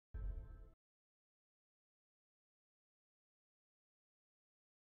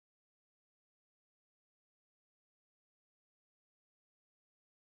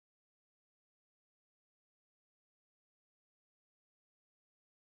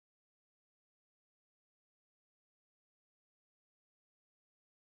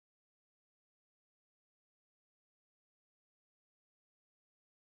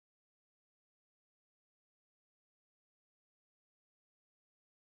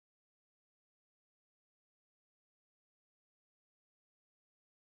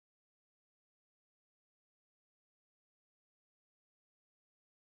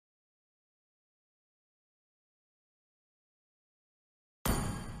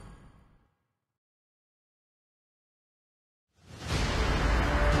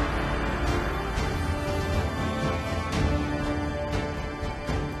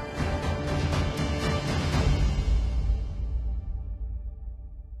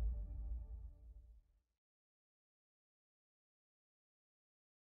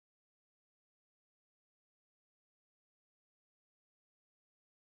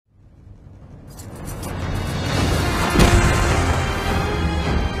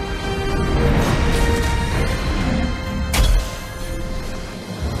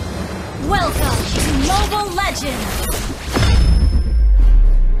Legends!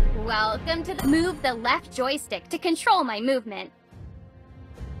 Welcome to the... Move the left joystick to control my movement.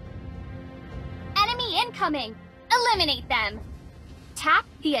 Enemy incoming! Eliminate them! Tap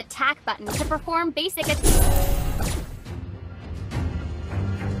the attack button to perform basic attacks.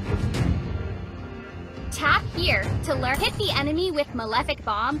 Tap here to learn. Hit the enemy with Malefic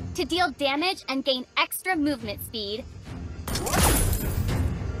Bomb to deal damage and gain extra movement speed.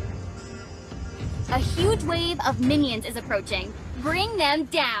 A huge wave of minions is approaching. Bring them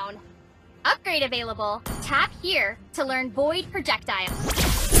down. Upgrade available. Tap here to learn Void Projectile.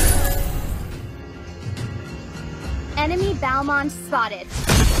 Enemy v.e.n.o.m spotted.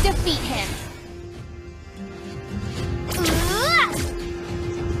 Defeat him.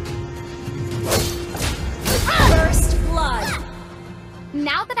 First blood.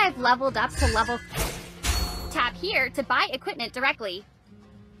 Now that I've leveled up to level... Tap here to buy equipment directly.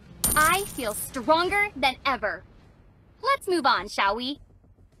 I feel stronger than ever. Let's move on, shall we?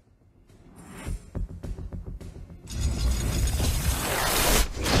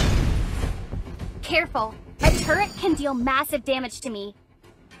 Careful. A turret can deal massive damage to me.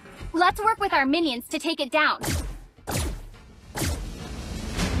 Let's work with our minions to take it down.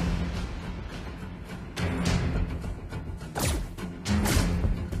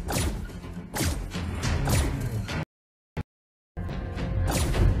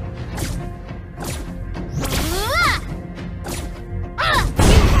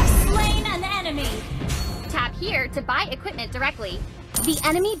 Here to buy equipment directly. The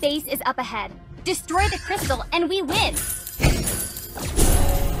enemy base is up ahead. Destroy the crystal and we win!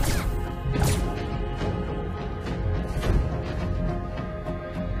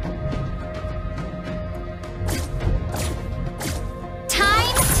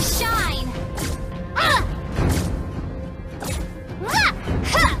 Time to shine!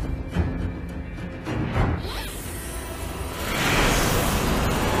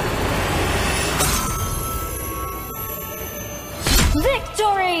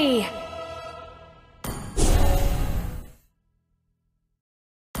 Victory!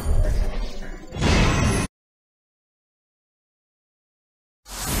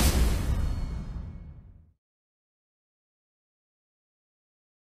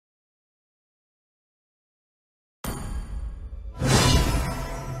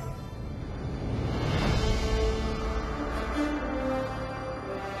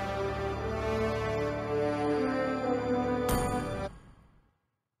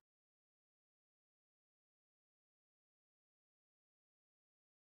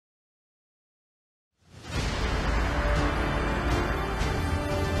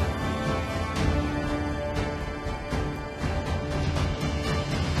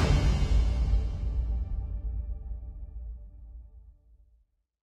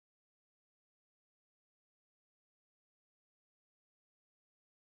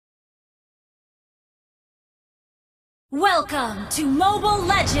 Welcome to Mobile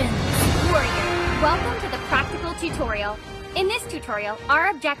Legends! Warrior, welcome to the practical tutorial. In this tutorial, our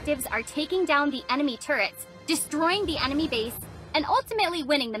objectives are taking down the enemy turrets, destroying the enemy base, and ultimately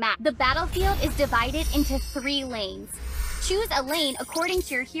winning the map. The battlefield is divided into 3 lanes. Choose a lane according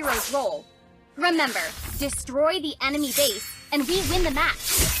to your hero's role. Remember, destroy the enemy base, and we win the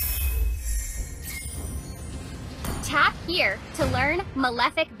match. Tap here to learn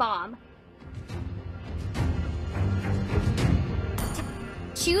Malefic Bomb.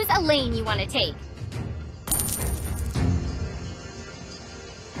 Choose a lane you want to take.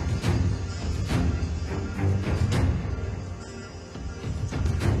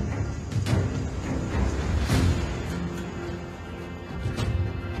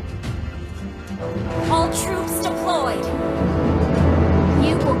 All troops deployed!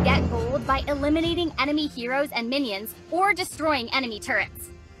 You will get gold by eliminating enemy heroes and minions or destroying enemy turrets.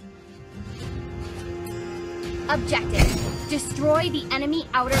 Objective. Destroy the enemy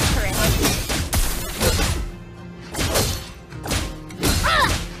outer turret.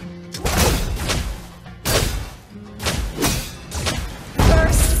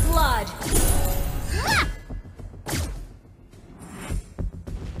 First blood.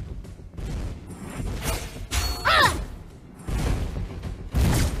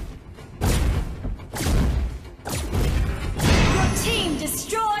 Your team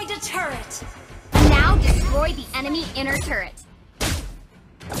destroyed a turret. Now destroy the enemy inner turret.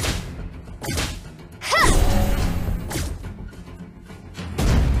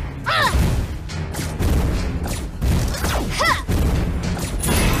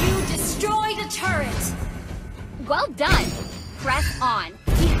 You destroyed a turret. Well done. Press on.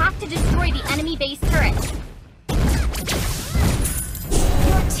 We have to destroy the enemy base turret.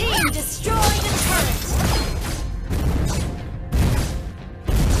 Your team destroyed a turret.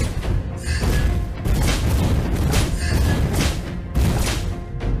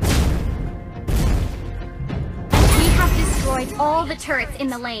 all the turrets in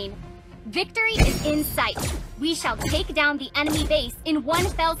the lane. Victory is in sight. We shall take down the enemy base in one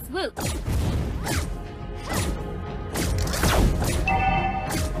fell swoop.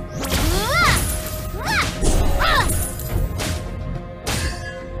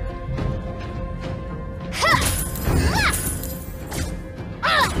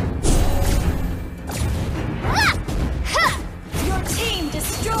 Your team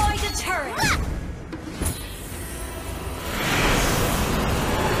destroyed a turret.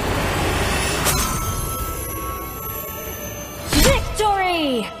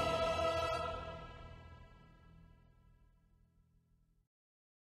 Victory!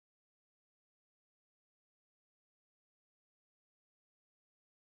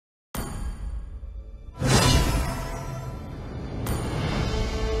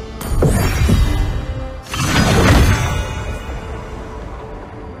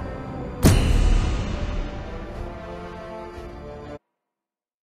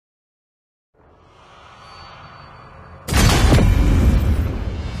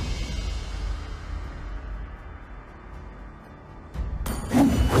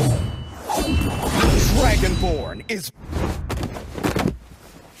 Dragonborn is...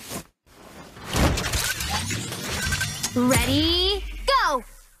 Ready, go!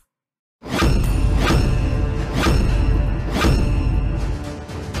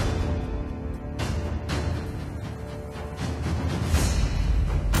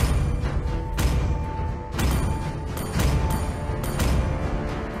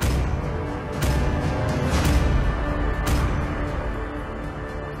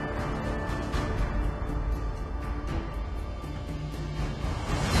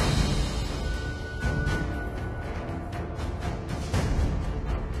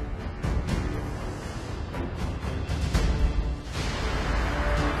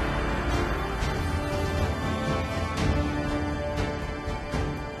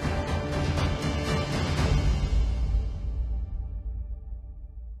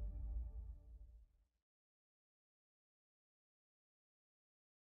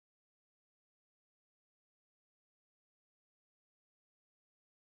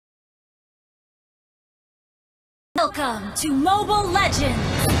 Welcome to Mobile Legends!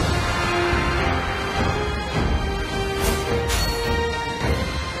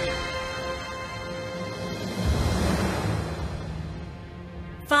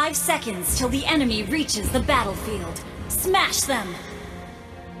 Five seconds till the enemy reaches the battlefield. Smash them!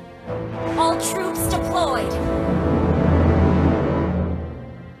 All troops deployed!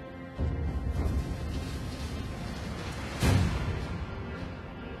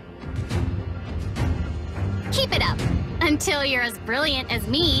 Keep it up until you're as brilliant as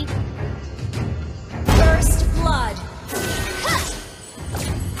me. First blood!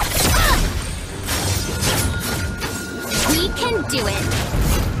 We can do it.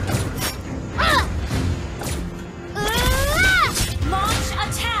 Launch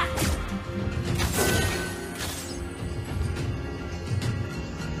attack!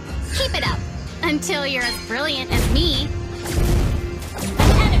 Keep it up until you're as brilliant as me.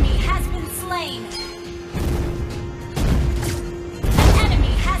 An enemy has been slain! An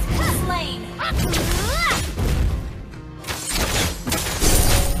enemy has been slain!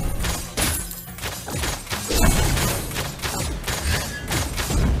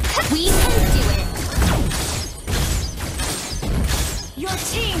 We can do it. Your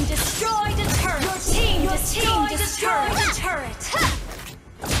team destroyed a turret! Your team destroyed a turret!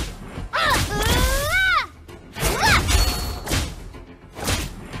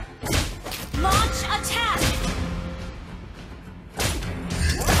 Launch attack!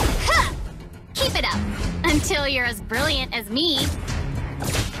 Keep it up until you're as brilliant as me.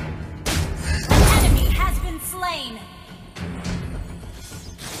 An enemy has been slain!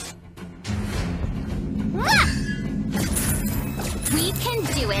 We can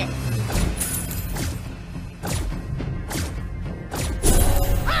do it.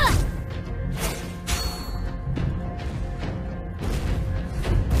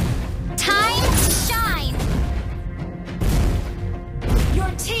 Time to shine. Your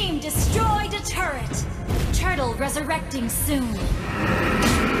team destroyed a turret! Turtle resurrecting soon!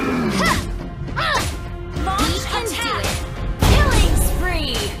 Launch We can do attack! it. Killing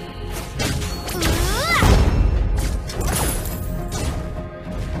spree!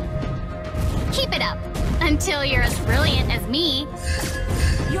 Keep it up until you're as brilliant as me.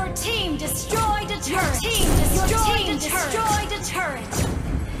 Your team destroyed a turret! Your team destroyed a turret!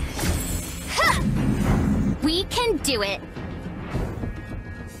 We can do it.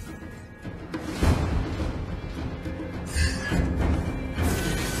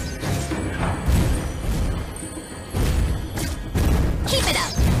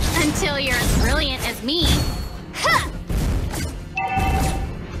 against me. Ha!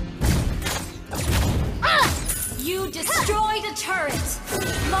 You destroyed a turret.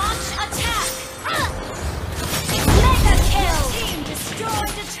 Launch attack. Mega kill! Team destroyed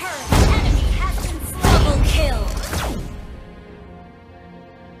a turret. Enemy has been slain. Double kill.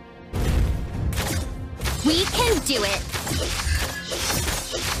 We can do it.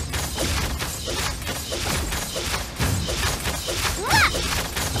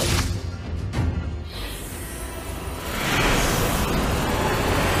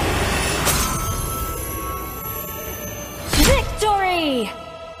 Victory!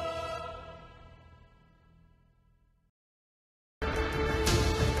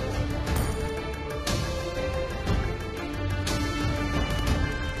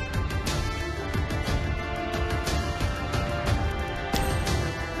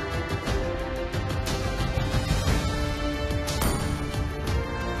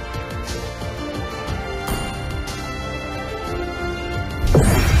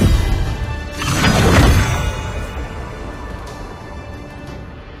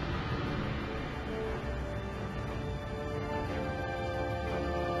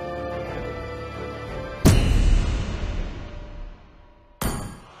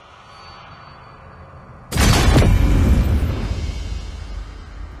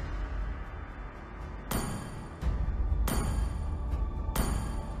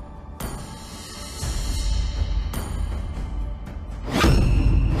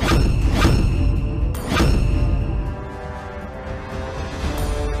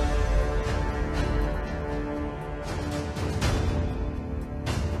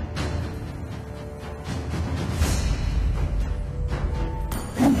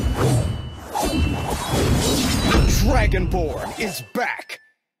 Dragonborn is back!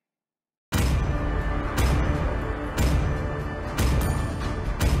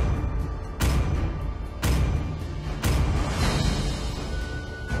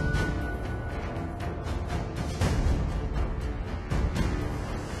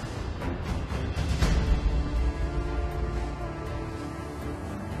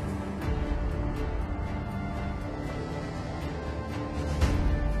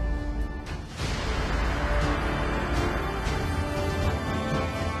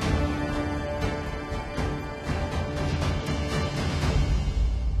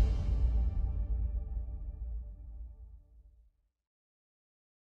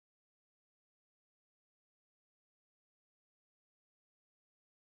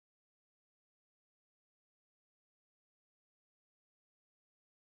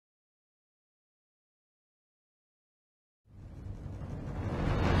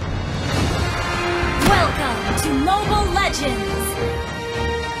 Welcome to Mobile Legends!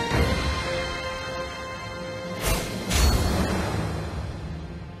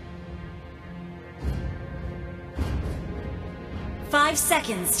 Five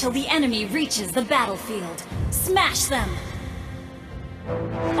seconds till the enemy reaches the battlefield. Smash them!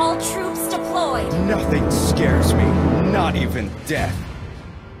 All troops deployed! Nothing scares me, not even death.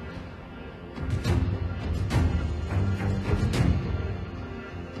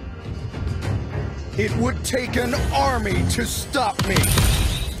 It would take an army to stop me.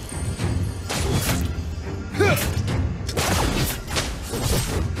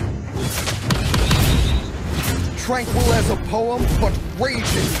 Tranquil as a poem, but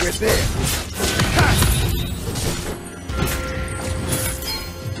raging within.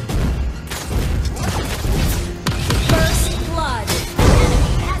 First blood!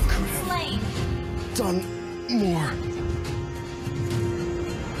 Enemy has been slain! Done more.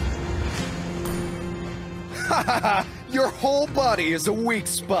 Ha! Your whole body is a weak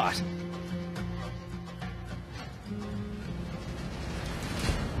spot.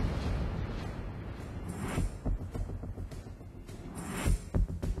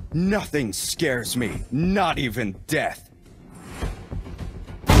 Nothing scares me, not even death.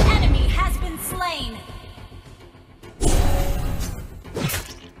 An enemy has been slain!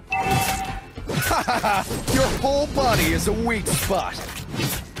 Ha! Your whole body is a weak spot.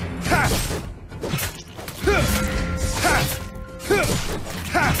 Ha!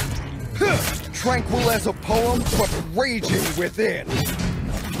 Tranquil as a poem, but raging within.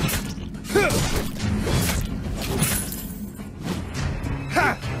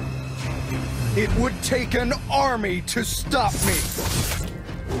 It would take an army to stop me.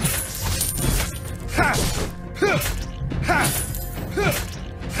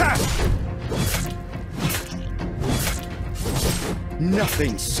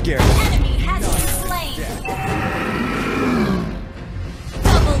 Nothing scares me. Enemy has been slain!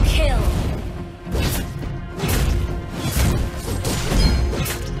 Double kill!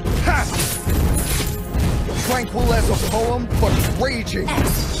 poem, but raging.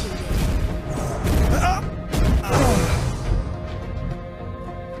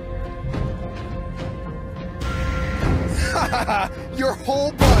 Your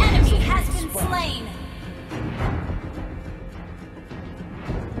whole body. Enemy has been slain.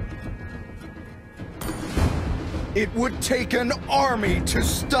 It would take an army to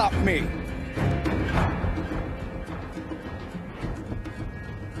stop me.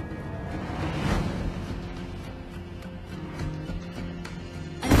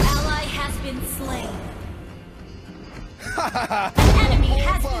 An ally has been slain. Enemy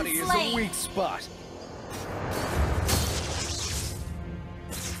has been body slain. is a weak spot.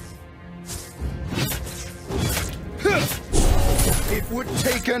 It would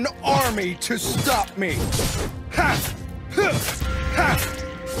take an army to stop me. Ha! Ha! Ha!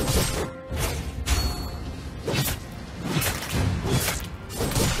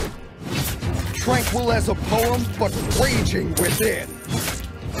 Tranquil as a poem, but raging within.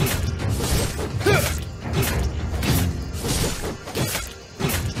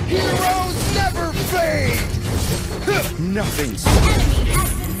 Heroes never fade! Nothing's Enemy has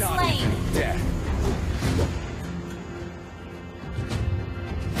been not slain. death.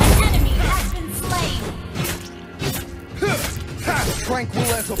 Enemy has been slain.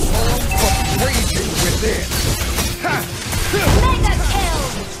 Tranquil as a poem, but raging within. Mega kill.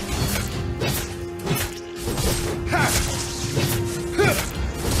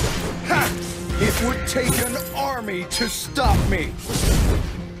 It would take an army to stop me.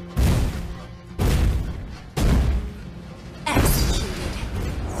 Executed.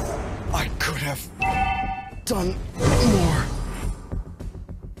 I could have done more.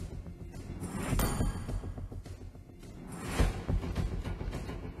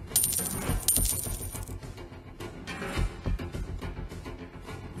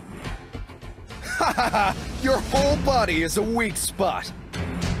 Your whole body is a weak spot.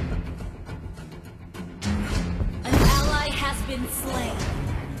 An ally has been slain.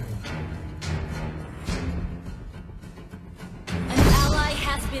 An ally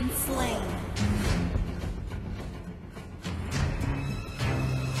has been slain.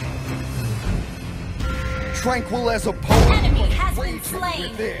 Tranquil as a poem, Enemy but has been raging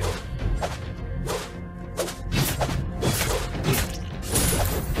slain. within.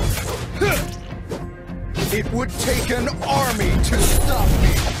 It would take an army to stop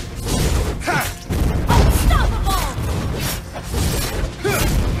me. Ha! Unstoppable.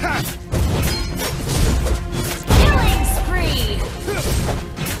 Ha! Killing spree.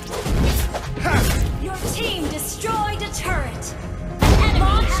 Ha! Your team destroyed a turret. Enemy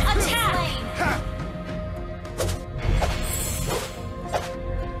launch attack. Ha!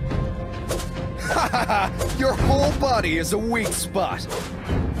 Ha ha ha! Your whole body is a weak spot.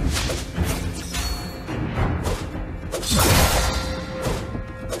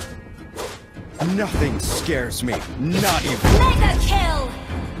 Nothing scares me, not even. Mega kill.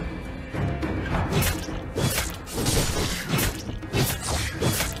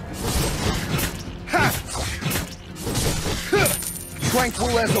 Ha!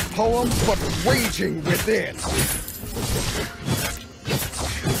 Tranquil as a poem, but raging within.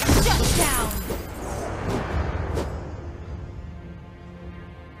 Shut down.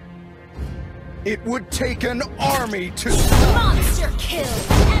 It would take an army to stop. Monster kill.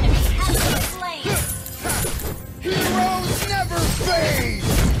 Enemy has been slain. Heroes never fade!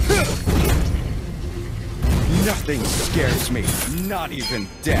 Nothing scares me, not even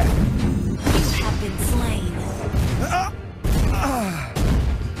death. You have been slain.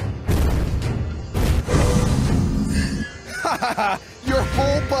 Your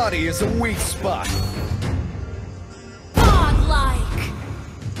whole body is a weak spot. Godlike.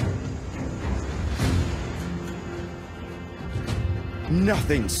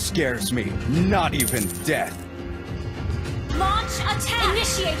 Nothing scares me, not even death. Launch attack.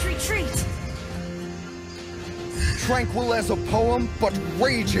 Initiate retreat. Tranquil as a poem, but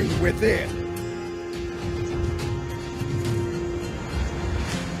raging within.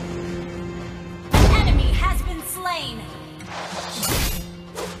 Enemy has been slain.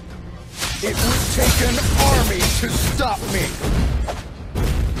 It would take an army to stop me.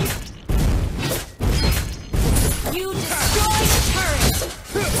 You destroyed a turret.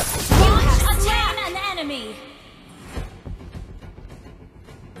 You have slain an enemy.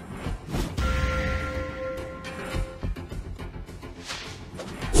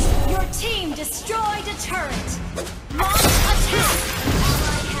 Your team destroyed a turret. Launch attack.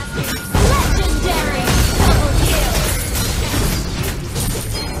 Ally has been legendary. Double kill.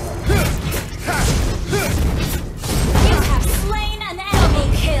 You have slain an enemy. Double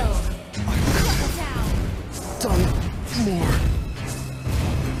kill. Double down. Done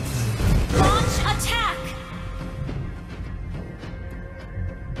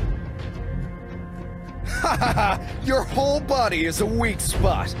Ha ha ha! Your whole body is a weak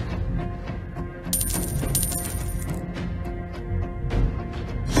spot.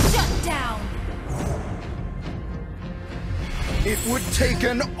 Shut down. It would take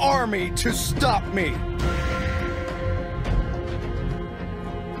an army to stop me. An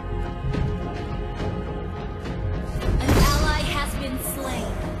ally has been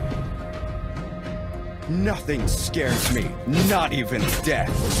slain. Nothing scares me, not even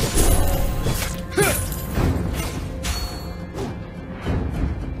death.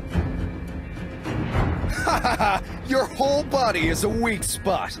 Ha ha ha! Your whole body is a weak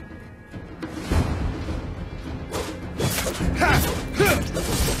spot. Your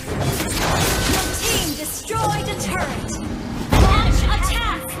team destroyed a turret. Launch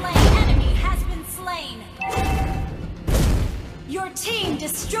attack. Enemy has been slain. Your team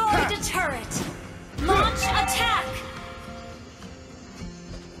destroyed a turret. Launch attack.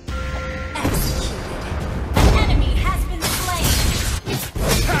 Executed. An enemy has been slain.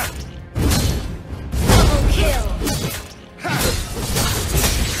 Double kill.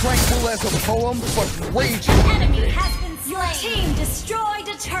 Tranquil as a poem, but raging. Enemy has been slain. Your team destroyed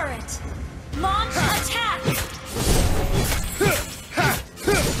a turret. Launch attack.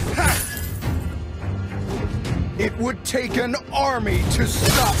 It would take an army to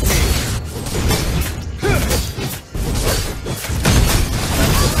stop me.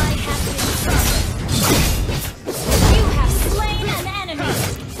 Ally has been slain. You have slain an enemy.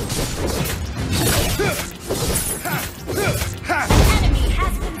 Enemy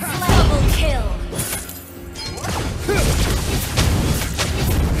has been slain. Double kill.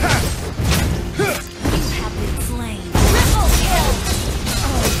 You have been slain. Triple kill.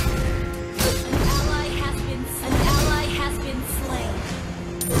 An ally has been slain.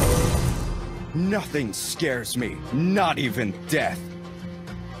 Nothing scares me, not even death.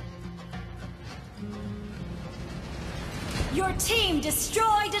 Your team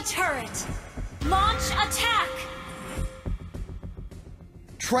destroyed a turret. Launch attack.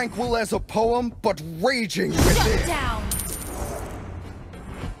 Tranquil as a poem, but raging Shut within. down.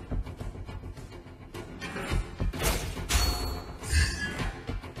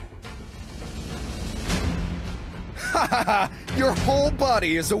 Ha ha ha! Your whole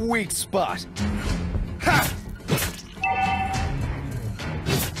body is a weak spot. Ha!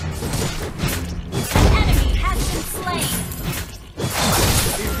 Enemy has been slain.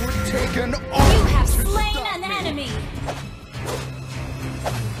 It would take an You army have to slain stop an me. enemy.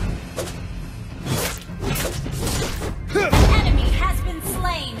 Enemy has been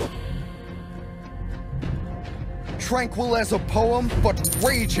slain. Tranquil as a poem, but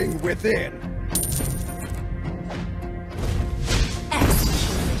raging within.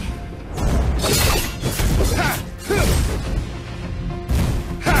 Executed. Ha! Huh!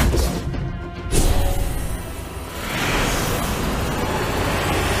 Ha!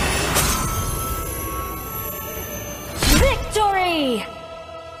 Victory!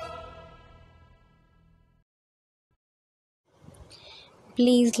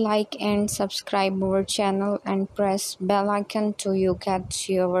 Please like and subscribe our channel and press bell icon to you get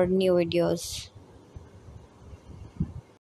our new videos.